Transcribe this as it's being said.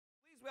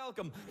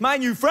welcome my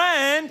new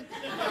friend.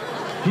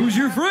 Who's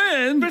your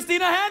friend?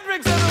 Christina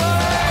Hendricks,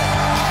 everyone!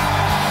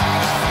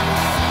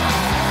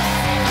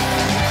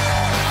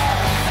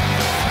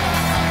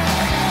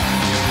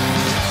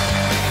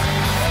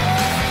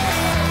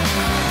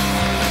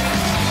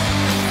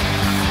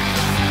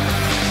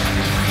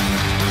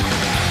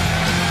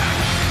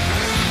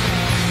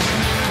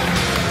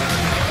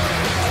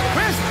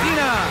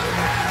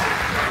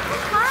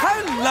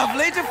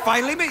 Lovely to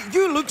finally meet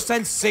you. Look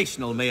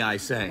sensational, may I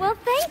say. Well,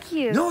 thank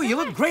you. No, you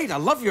look great. I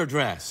love your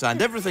dress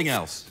and everything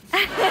else.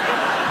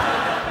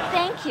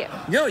 Thank you.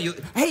 No, you.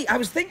 Hey, I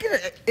was thinking.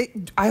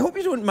 I hope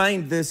you don't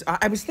mind this.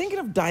 I was thinking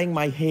of dyeing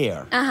my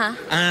hair.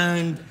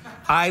 And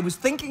I was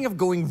thinking of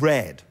going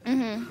red.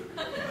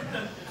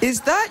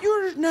 Is that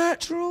your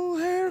natural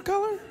hair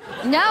color?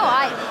 No,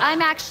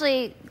 I'm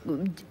actually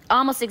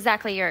almost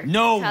exactly your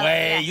No color.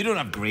 way. Yeah. You don't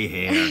have gray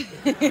hair.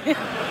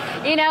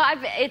 You know,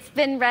 it's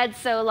been red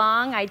so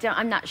long.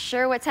 I'm not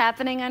sure what's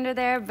happening under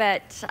there,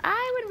 but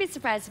I wouldn't be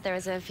surprised if there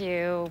was a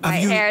few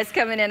white hairs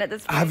coming in at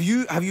this point.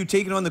 Have you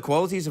taken on the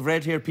qualities of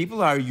red-haired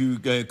people? Are you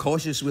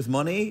cautious with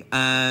money?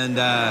 And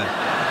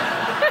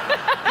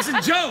it's a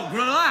joke.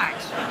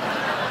 Relax.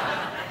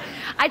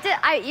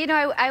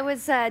 I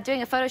was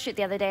doing a photo shoot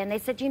the other day, and they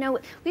said, you know,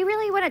 we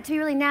really want it to be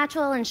really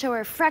natural and show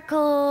our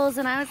freckles.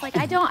 And I was like,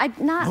 I'm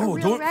not a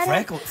real redhead.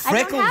 Freckles.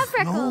 I don't have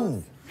freckles.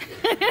 No.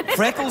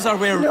 Freckles are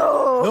where...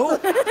 No.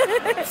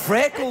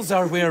 Freckles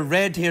are where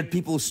red-haired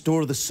people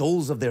store the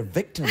souls of their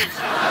victims.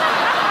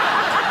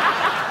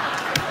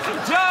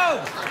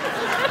 Joe!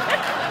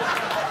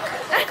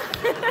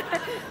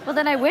 Well,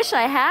 then I wish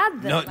I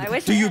had them. No,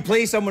 do you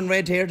play someone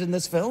red-haired in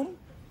this film?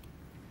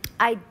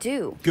 I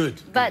do. Good.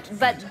 But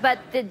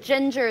the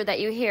Ginger that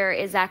you hear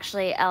is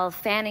actually Elle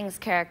Fanning's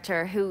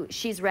character,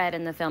 she's red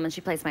in the film, and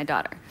she plays my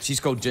daughter. She's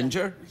called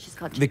Ginger? She's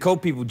called Ginger. They call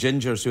people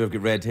gingers who have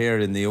got red hair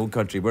in the old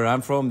country. Where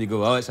I'm from, they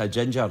go, oh, it's a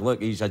ginger.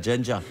 Look, he's a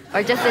ginger.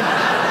 Or just a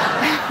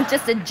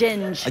just a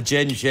ginge. A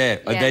ginge, yeah.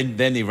 And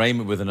then they rhyme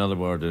it with another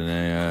word. And,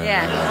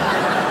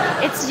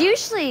 yeah. It's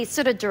usually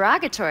sort of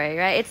derogatory,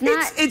 right? It's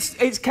not...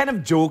 It's kind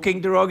of joking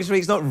derogatory.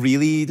 It's not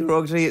really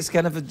derogatory. It's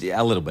kind of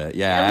a little bit,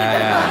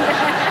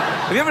 yeah.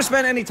 Have you ever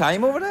spent any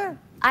time over there?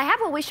 I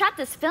have. Well, we shot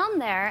this film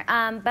there,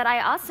 but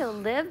I also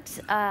lived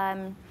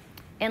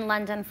in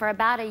London for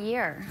about a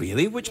year.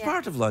 Really? Which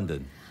part of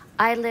London?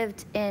 I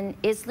lived in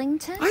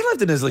Islington. I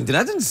lived in Islington.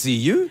 I didn't see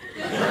you.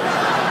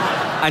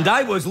 And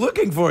I was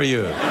looking for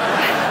you.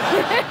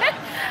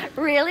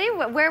 Really?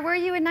 Where were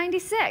you in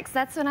 '96?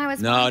 That's when I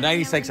was... No,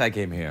 '96 I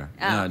came here.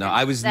 Oh, no,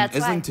 I was in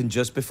Islington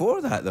just before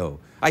that,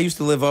 though. I used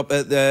to live up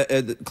at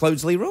the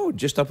Cloudsley Road,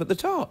 just up at the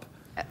top.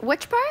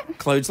 Which part?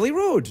 Cloudsley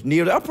Road,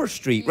 near Upper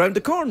Street, round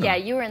the corner. Yeah,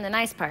 you were in the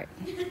nice part.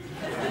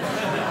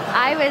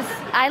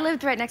 I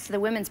lived right next to the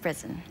women's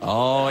prison.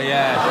 Oh,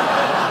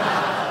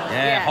 yeah.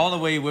 Yeah,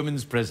 Holloway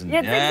Women's Prison.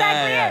 That's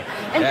exactly it.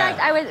 In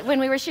fact, when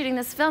we were shooting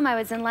this film, I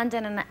was in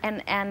London,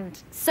 and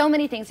so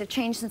many things have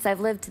changed since I've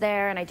lived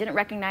there, and I didn't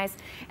recognize.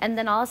 And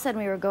then all of a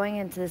sudden, we were going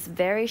into this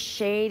very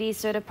shady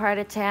sort of part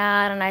of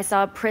town, and I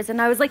saw a prison.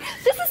 I was like,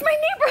 this is my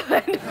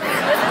neighborhood. This is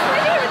my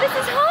neighborhood. This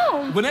is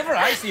home. Whenever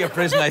I see a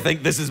prison, I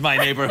think this is my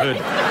neighborhood.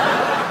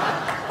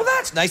 Well,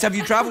 that's nice. Have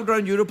you traveled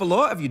around Europe a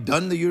lot? Have you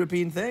done the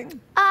European thing?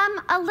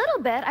 A little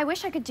bit. I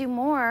wish I could do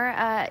more.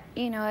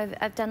 You know,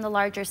 I've done the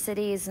larger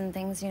cities and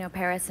things, you know,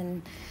 Paris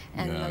and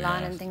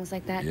Milan and things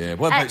like that. Yeah.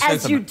 What about South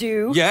As you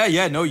do.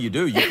 Yeah, no, you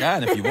do. You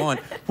can if you want.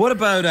 What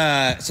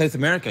about South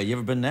America? You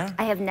ever been there?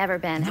 I have never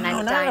been, and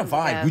I'm No, dying have to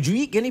I. go. Would you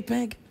eat guinea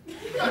pig?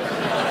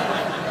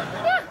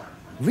 Yeah.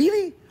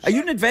 Really? Are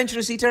you an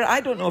adventurous eater?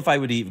 I don't know if I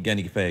would eat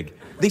guinea pig.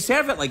 They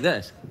serve it like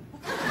this.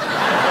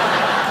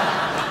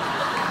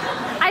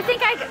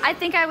 I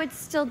think I would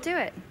still do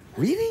it.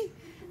 Really?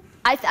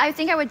 I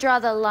think I would draw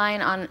the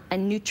line on a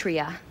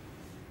nutria.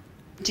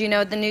 Do you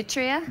know the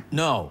nutria?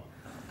 No.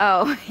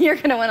 Oh, you're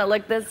gonna want to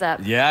look this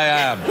up. Yeah, I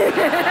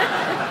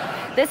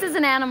am. This is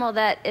an animal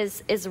that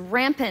is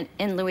rampant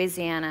in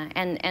Louisiana,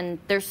 and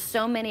there's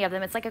so many of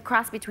them. It's like a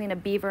cross between a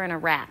beaver and a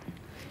rat.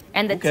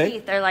 And the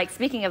teeth are like,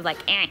 speaking of like,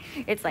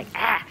 it's like,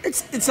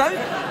 It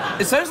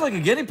sounds like a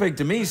guinea pig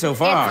to me so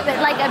far.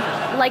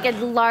 It's like a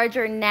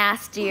larger,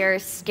 nastier,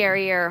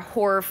 scarier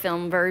horror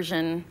film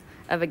version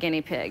of a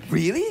guiney pig.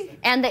 Really?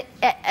 And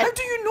how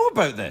do you know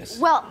about this?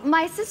 Well,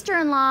 my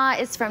sister-in-law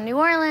is from New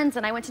Orleans,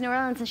 and I went to New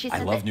Orleans, and she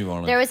said love New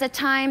Orleans. there was a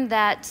time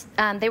that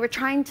they were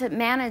trying to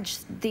manage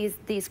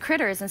these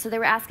critters, and so they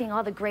were asking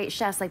all the great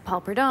chefs like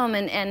Paul Prudhomme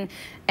and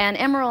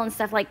Emerald and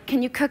stuff, like,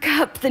 can you cook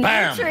up the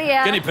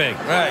nutria? Guinea pig,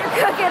 right.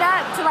 Cook it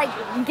up to like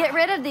get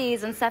rid of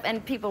these and stuff,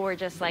 and people were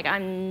just like,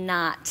 I'm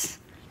not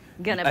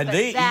gonna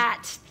put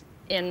that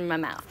in my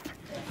mouth.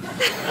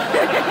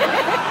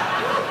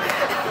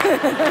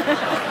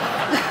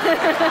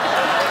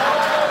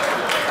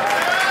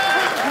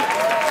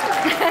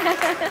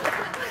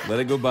 Let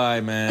it go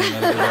by, man.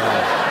 Let it go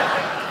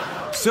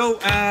by. So,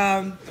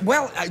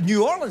 well,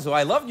 New Orleans, though,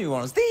 I love New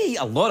Orleans. They eat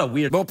a lot of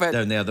weird moped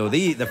down there, though. They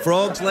eat the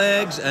frog's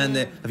legs and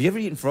the... Have you ever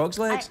eaten frog's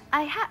legs?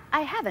 I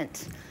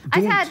haven't.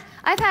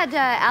 I've had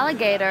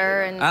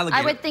alligator, and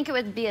I would think it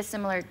would be a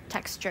similar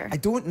texture. I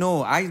don't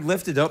know. I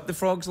lifted up the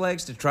frog's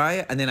legs to try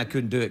it, and then I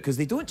couldn't do it, because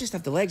they don't just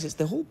have the legs, it's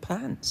the whole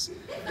pants.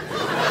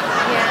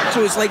 Yeah.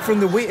 So it's like from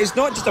the waist, it's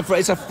not just a frog,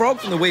 it's a frog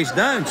from the waist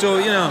down, so,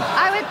 you know.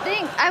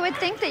 I would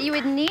think that you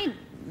would need,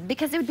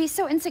 because it would be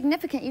so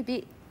insignificant, you'd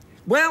be...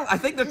 Well, I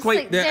think they're just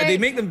quite, like they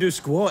make them do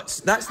squats.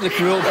 That's the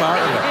cruel part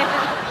of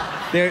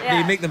it.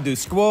 They make them do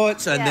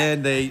squats, and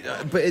then they,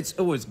 but it's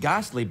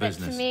ghastly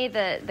business. But to me,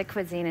 the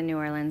cuisine in New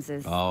Orleans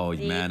is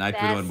man, I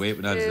put on weight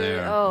when I was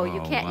there. Oh, you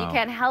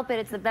can't help it.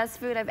 It's the best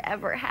food I've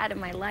ever had in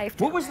my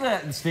life. What was the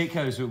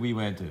steakhouse that we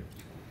went to?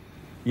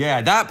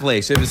 Yeah, that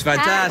place. It was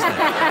fantastic.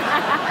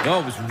 No,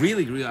 it was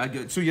really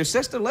good. So your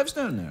sister lives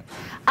down there?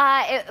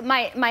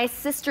 My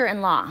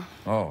sister-in-law.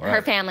 Oh, right.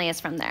 Her family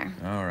is from there.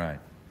 All right.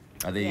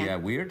 Are they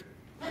weird?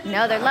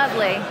 No, they're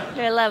lovely.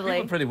 They're lovely.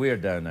 People are pretty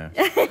weird down there.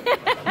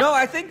 No,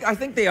 I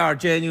think they are.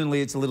 Genuinely,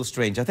 it's a little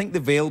strange. I think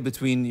the veil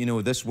between, you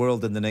know, this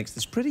world and the next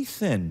is pretty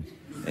thin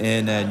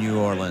in New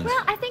Orleans.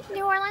 Well, I think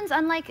New Orleans,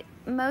 unlike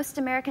most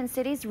American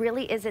cities,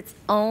 really is its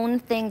own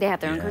thing. They have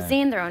their own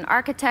cuisine, their own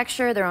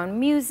architecture, their own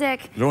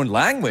music. Their own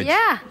language.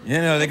 Yeah. You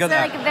know, they got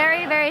that... It's like a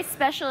very, very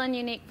special and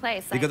unique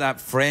place. They got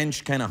that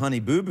French kind of honey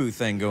boo-boo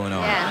thing going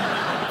on.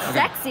 Yeah. It's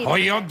sexy. Yeah.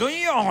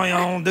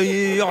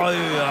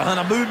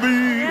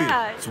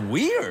 It's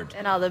weird.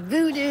 And all the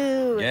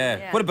voodoo.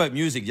 Yeah. What about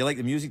music? Do you like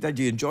the music there?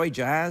 Do you enjoy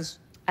jazz?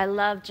 I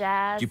love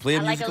jazz. Do you play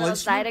a musical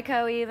instrument? I like a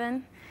little Zydeco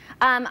even.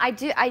 I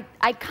do.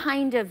 I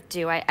kind of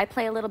do. I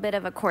play a little bit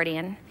of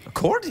accordion.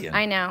 Accordion?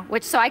 I know.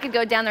 So I could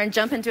go down there and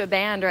jump into a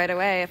band right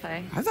away if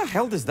I... How the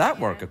hell does that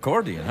work,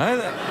 accordion?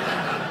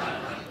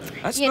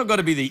 That's not going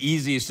to be the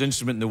easiest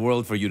instrument in the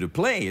world for you to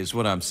play, is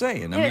what I'm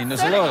saying. I mean,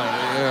 there's a lot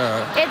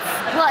of...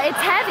 It's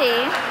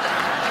heavy.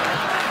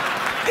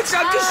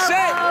 I'm just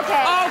saying.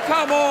 Okay. Oh,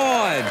 come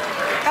on.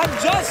 I'm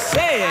just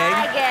saying.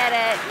 I get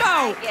it.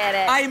 No. I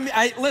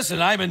get it.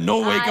 Listen, I'm in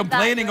no way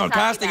complaining or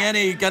casting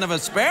any kind of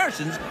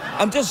aspersions.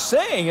 I'm just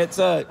saying it's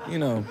you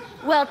know.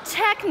 Well,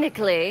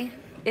 technically,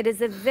 it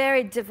is a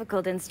very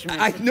difficult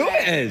instrument. I know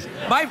it is.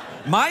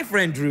 My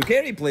friend Drew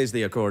Carey plays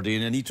the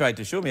accordion, and he tried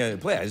to show me how to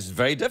play it. It's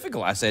very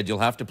difficult. I said, you'll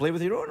have to play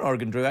with your own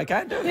organ, Drew. I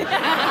can't do it.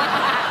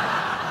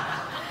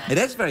 It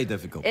is very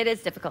difficult. It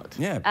is difficult.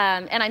 Yeah.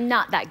 And I'm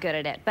not that good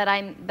at it, but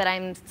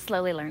I'm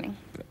slowly learning.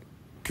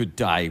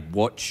 Could I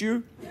watch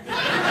you?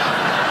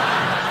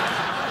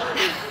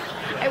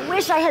 I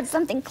wish I had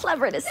something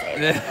clever to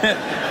say.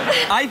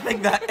 I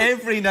think that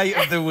every night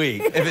of the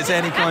week, if it's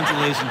any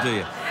consolation to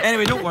you.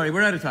 Anyway, don't worry,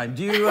 we're out of time.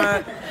 Do you,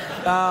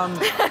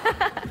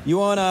 you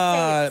want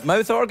a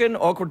mouth organ,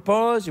 awkward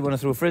pause? You want to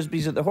throw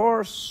frisbees at the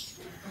horse?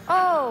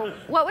 Oh,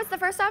 what was the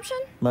first option?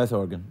 Mouth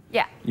organ.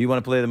 Yeah. You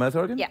want to play the mouth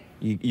organ? Yeah.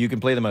 You can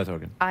play the mouth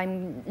organ.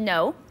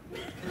 No.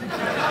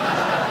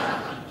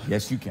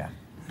 Yes, you can.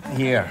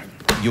 Here,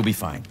 you'll be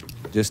fine.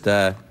 Just,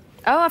 Oh,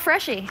 a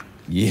freshie.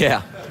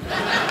 Yeah.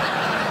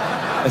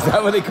 Is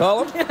that what they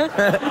call them?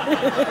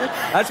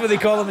 That's what they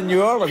call them in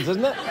New Orleans,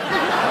 isn't it?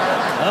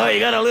 Oh, you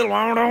got a little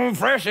on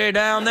freshie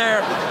down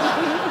there.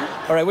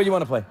 All right, what do you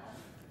want to play?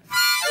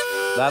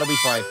 That'll be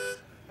fine.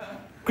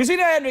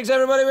 Christina Hendricks,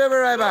 everybody, we'll be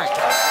right back.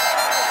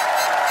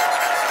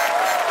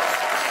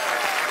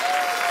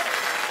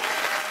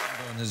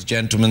 This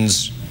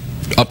gentleman's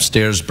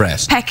upstairs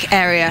breast. Pec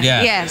area,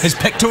 yeah. Yes. His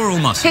pectoral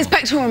muscle. His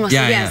pectoral muscle,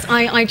 yes. Yeah.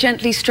 I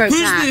gently stroke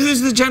that. Who's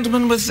the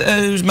gentleman with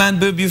whose man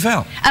boob you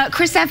fell?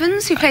 Chris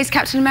Evans, who plays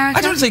Captain America.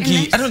 I don't think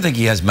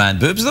he has man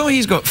boobs, though.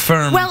 He's got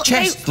firm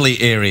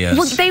chestly areas.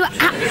 Well, they were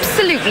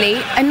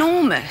absolutely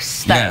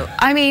enormous, though. Yeah.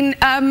 I mean,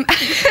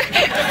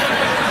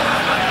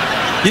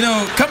 you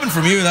know, coming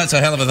from you, that's a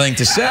hell of a thing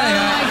to say. Oh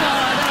my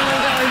God.